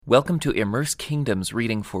Welcome to Immerse Kingdom's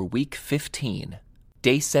reading for Week 15,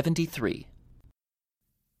 Day 73.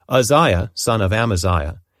 Uzziah, son of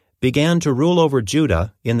Amaziah, began to rule over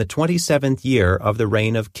Judah in the 27th year of the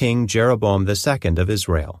reign of King Jeroboam II of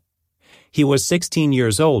Israel. He was 16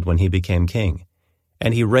 years old when he became king,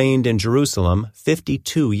 and he reigned in Jerusalem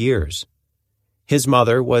 52 years. His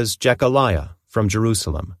mother was Jechaliah from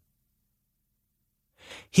Jerusalem.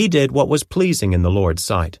 He did what was pleasing in the Lord's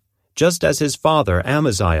sight, just as his father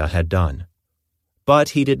Amaziah had done. But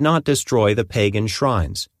he did not destroy the pagan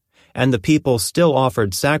shrines, and the people still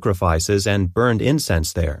offered sacrifices and burned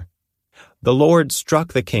incense there. The Lord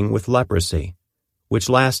struck the king with leprosy, which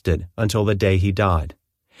lasted until the day he died.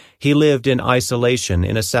 He lived in isolation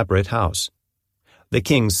in a separate house. The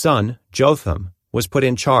king's son, Jotham, was put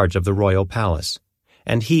in charge of the royal palace,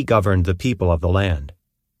 and he governed the people of the land.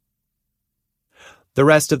 The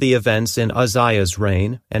rest of the events in Uzziah's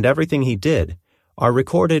reign and everything he did are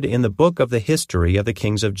recorded in the book of the history of the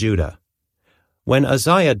kings of Judah. When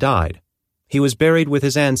Uzziah died, he was buried with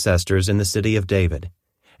his ancestors in the city of David,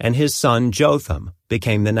 and his son Jotham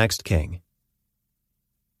became the next king.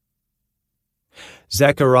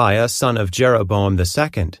 Zechariah, son of Jeroboam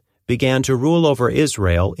II, began to rule over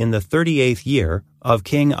Israel in the 38th year of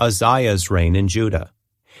King Uzziah's reign in Judah.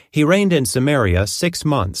 He reigned in Samaria 6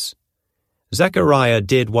 months. Zechariah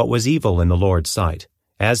did what was evil in the Lord's sight,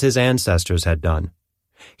 as his ancestors had done.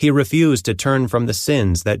 He refused to turn from the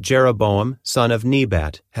sins that Jeroboam, son of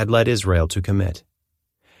Nebat, had led Israel to commit.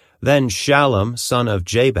 Then Shallum, son of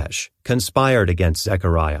Jabesh, conspired against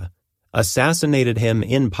Zechariah, assassinated him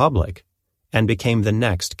in public, and became the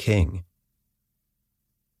next king.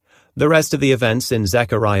 The rest of the events in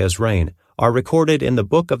Zechariah's reign are recorded in the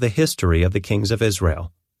book of the history of the kings of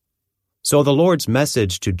Israel. So the Lord's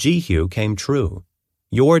message to Jehu came true.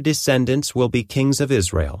 Your descendants will be kings of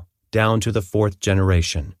Israel, down to the 4th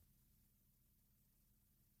generation.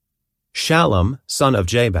 Shallum, son of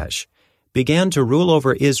Jabesh, began to rule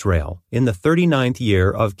over Israel in the 39th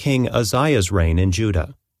year of King Uzziah's reign in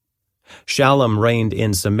Judah. Shallum reigned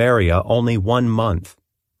in Samaria only 1 month.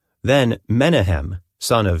 Then Menahem,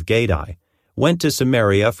 son of Gadai, went to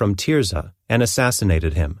Samaria from Tirzah and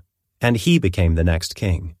assassinated him, and he became the next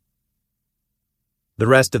king. The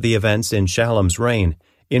rest of the events in Shallum's reign,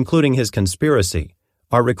 including his conspiracy,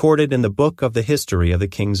 are recorded in the book of the history of the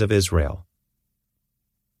kings of Israel.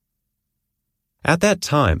 At that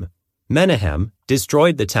time, Menahem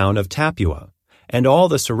destroyed the town of Tappuah and all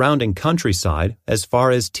the surrounding countryside as far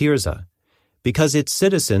as Tirzah, because its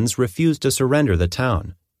citizens refused to surrender the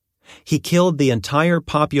town. He killed the entire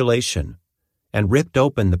population and ripped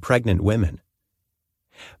open the pregnant women.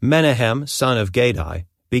 Menahem, son of Gadai,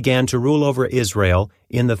 began to rule over Israel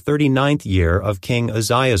in the 39th year of King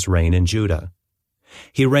Uzziah's reign in Judah.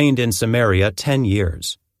 He reigned in Samaria 10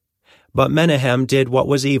 years. But Menahem did what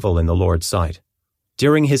was evil in the Lord's sight.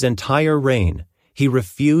 During his entire reign, he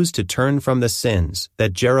refused to turn from the sins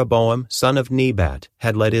that Jeroboam, son of Nebat,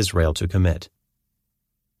 had led Israel to commit.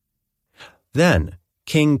 Then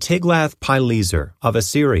King Tiglath-Pileser of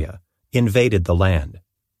Assyria invaded the land.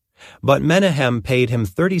 But Menahem paid him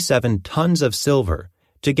 37 tons of silver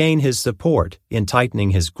to gain his support in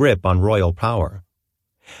tightening his grip on royal power.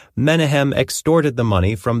 Menahem extorted the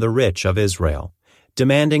money from the rich of Israel,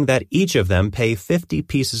 demanding that each of them pay 50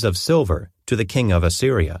 pieces of silver to the king of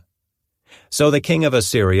Assyria. So the king of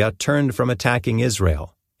Assyria turned from attacking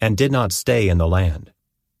Israel and did not stay in the land.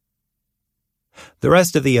 The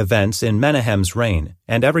rest of the events in Menahem's reign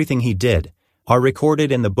and everything he did are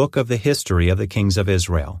recorded in the book of the history of the kings of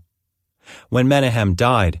Israel. When Menahem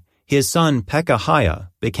died, his son Pekahiah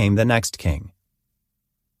became the next king.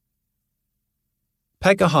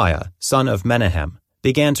 Pekahiah, son of Menahem,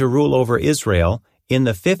 began to rule over Israel in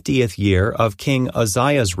the 50th year of King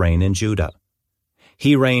Uzziah's reign in Judah.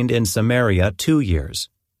 He reigned in Samaria 2 years.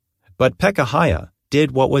 But Pekahiah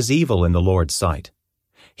did what was evil in the Lord's sight.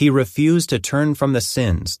 He refused to turn from the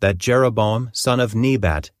sins that Jeroboam, son of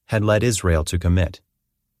Nebat, had led Israel to commit.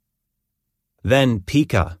 Then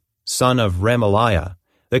Pekah, son of Remaliah,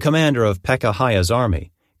 the commander of Pekahiah's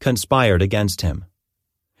army, conspired against him.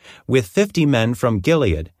 With 50 men from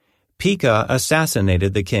Gilead, Pekah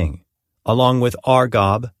assassinated the king, along with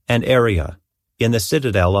Argob and Ariah, in the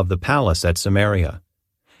citadel of the palace at Samaria,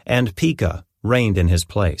 and Pekah reigned in his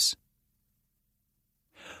place.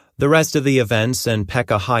 The rest of the events in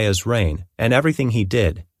Pekahiah's reign and everything he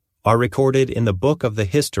did are recorded in the book of the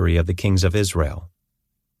history of the kings of Israel.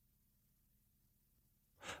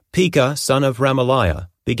 Pekah, son of Remaliah,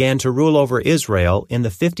 began to rule over Israel in the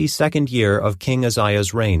 52nd year of King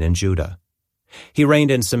Uzziah's reign in Judah. He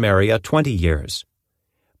reigned in Samaria 20 years.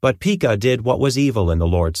 But Pekah did what was evil in the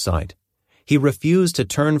Lord's sight. He refused to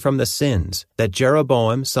turn from the sins that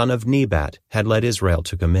Jeroboam son of Nebat had led Israel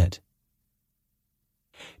to commit.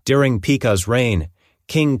 During Pekah's reign,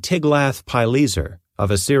 King Tiglath-Pileser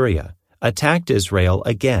of Assyria attacked Israel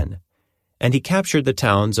again, and he captured the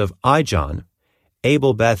towns of Ijon,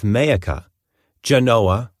 Abel-Beth-Maacah,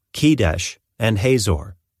 Janoah, Kedesh, and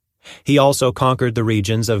Hazor. He also conquered the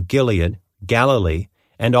regions of Gilead, Galilee,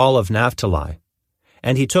 and all of Naphtali,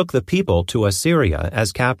 and he took the people to Assyria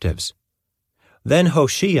as captives. Then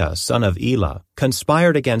Hoshea son of Elah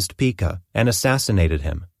conspired against Pekah and assassinated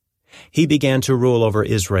him. He began to rule over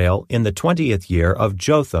Israel in the 20th year of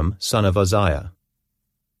Jotham son of Uzziah.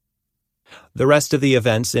 The rest of the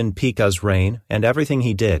events in Pekah's reign and everything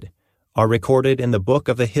he did are recorded in the book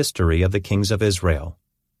of the history of the kings of Israel.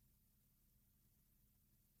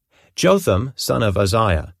 Jotham son of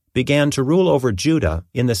Uzziah began to rule over Judah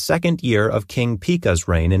in the 2nd year of King Pekah's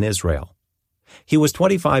reign in Israel. He was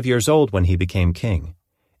 25 years old when he became king,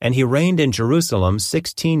 and he reigned in Jerusalem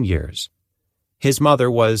 16 years. His mother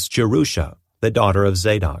was Jerusha, the daughter of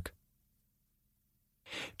Zadok.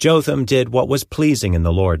 Jotham did what was pleasing in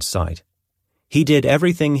the Lord's sight. He did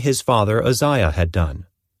everything his father Uzziah had done.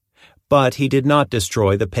 But he did not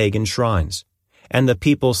destroy the pagan shrines, and the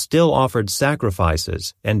people still offered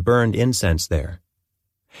sacrifices and burned incense there.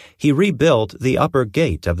 He rebuilt the upper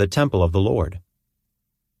gate of the temple of the Lord.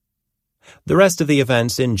 The rest of the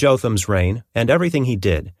events in Jotham's reign and everything he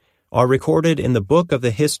did are recorded in the book of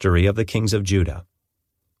the history of the kings of Judah.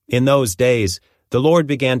 In those days, the Lord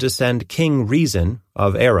began to send King Rezin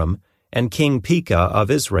of Aram and King Pekah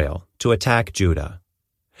of Israel to attack Judah.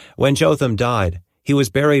 When Jotham died, he was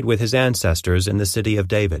buried with his ancestors in the city of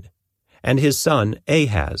David, and his son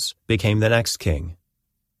Ahaz became the next king.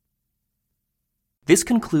 This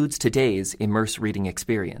concludes today's Immerse Reading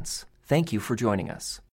Experience. Thank you for joining us.